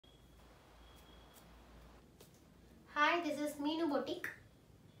Hi, this is Meenu Boutique.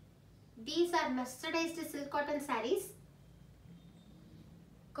 These are mercerized silk cotton sarees.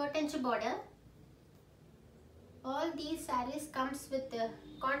 Cotton border. All these sarees comes with the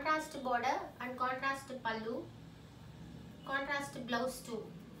contrast border and contrast pallu, contrast blouse too.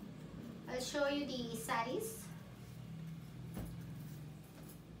 I'll show you the sarees.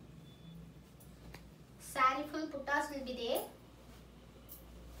 Saree full puttas will be there.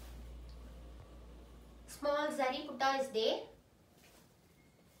 Small zari putta is there.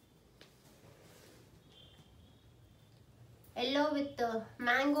 Yellow with the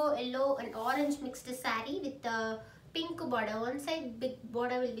mango, yellow and orange mixed saree with the pink border. One side big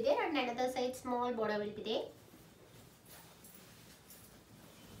border will be there and another side small border will be there.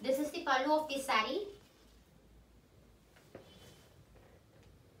 This is the pallu of this saree.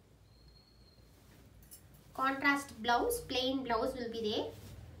 Contrast blouse, plain blouse will be there.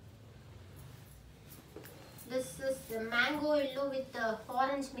 This is the mango yellow with the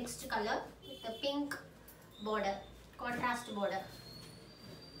orange mixed color with the pink border, contrast border.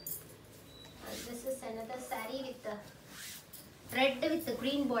 And this is another saree with the red with the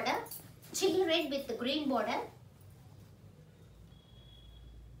green border, chili red with the green border.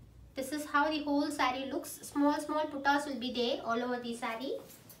 This is how the whole saree looks. Small puttas will be there all over the saree.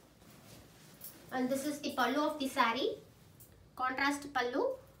 And this is the pallu of the saree, contrast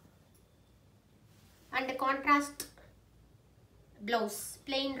pallu and a contrast blouse,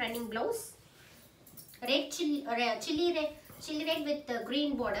 plain running blouse. Red chili red with the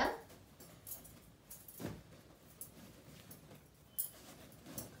green border.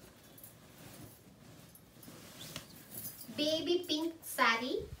 Baby pink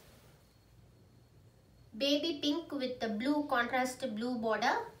saree. Baby pink with the blue contrast blue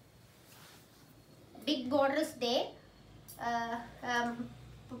border. Big borders there.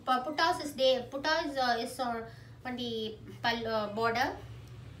 Puttas is there. Puttas is on the border.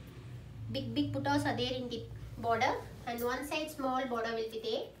 Big puttas are there in the border, and one side small border will be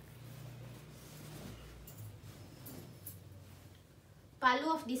there.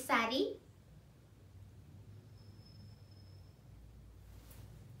 Pallu of this saree.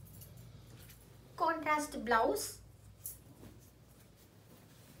 Contrast blouse.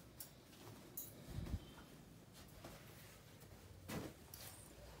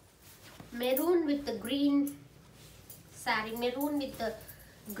 Maroon with the green saree, maroon with the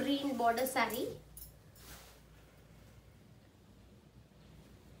green border saree.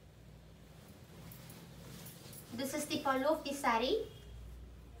 This is the pallu of the saree.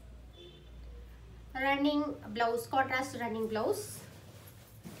 Running blouse, contrast running blouse.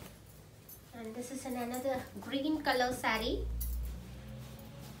 And this is another green color saree.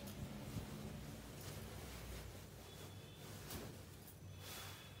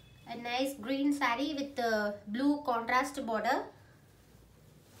 A nice green saree with the blue contrast border.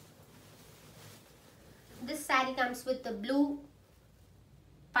 This saree comes with the blue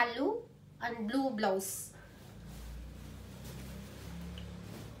pallu and blue blouse.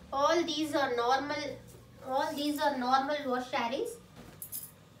 All these are normal wash sarees.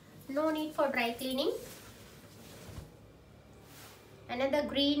 No need for dry cleaning. Another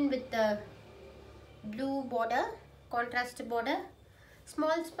green with the blue border, contrast border.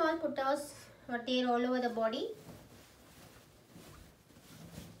 Small puttas are there all over the body.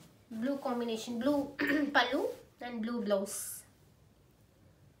 Blue combination, blue pallu and blue blouse.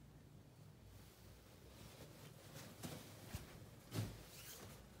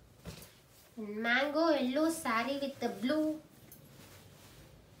 Mango yellow saree with the blue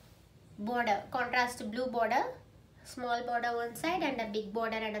border, contrast blue border. Small border one side and a big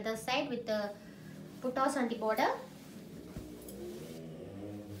border another side with the puttas on the border.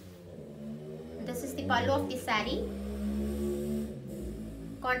 This is the pallu of the saree.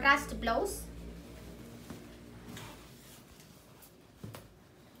 Contrast blouse.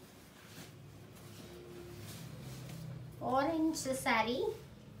 Orange saree.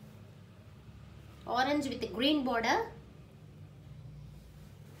 Orange with the green border.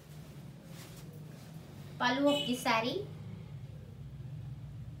 Pallu of the saree.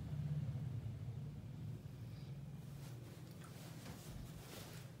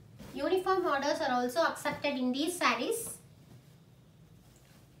 Uniform orders are also accepted in these sarees.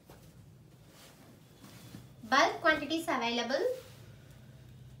 Bulk quantities available.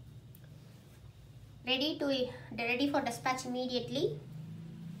 Ready for dispatch immediately.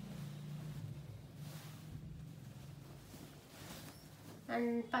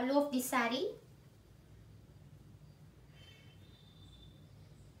 And pallu of this saree.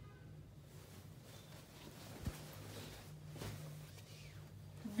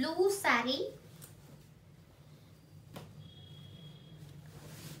 Blue saree.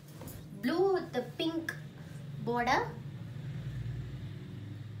 border.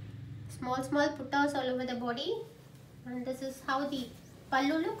 Small puttas all over the body, and this is how the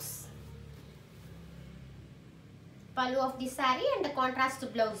pallu looks. Pallu of the saree and the contrast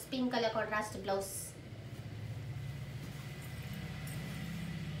blouse, pink color contrast blouse.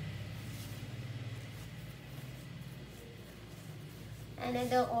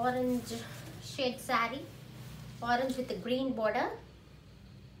 Another orange shade saree, orange with a green border.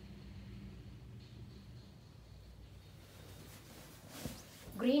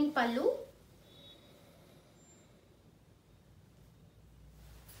 Green pallu.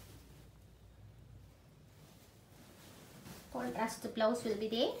 Contrast blouse will be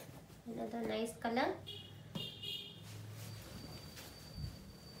there. Another nice color.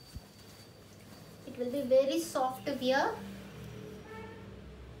 It will be very soft to wear.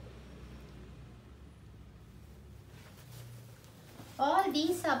 All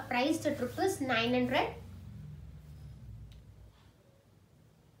these are priced at ₹900.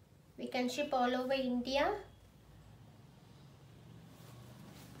 We can ship all over India.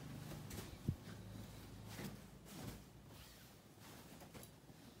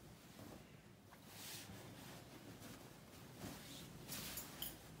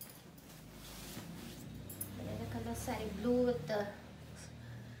 Another color saree, blue with the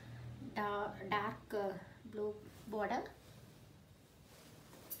dark blue border.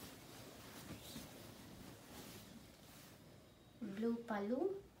 Blue pallu.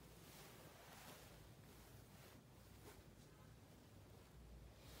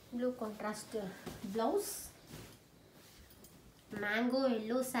 Blue contrast blouse. Mango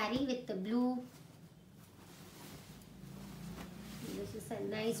yellow saree with the blue. This is a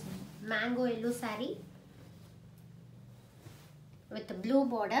nice mango yellow saree with the blue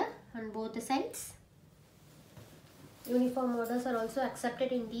border on both the sides. Uniform orders are also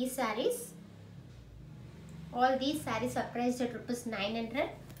accepted in these sarees. All these sarees are priced at ₹900.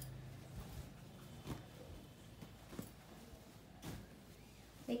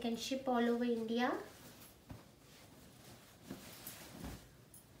 They can ship all over India.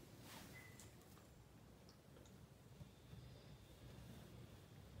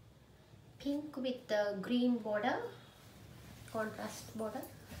 Pink with the green border, contrast border,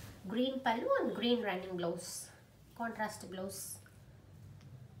 green pallu and green running blouse, contrast blouse.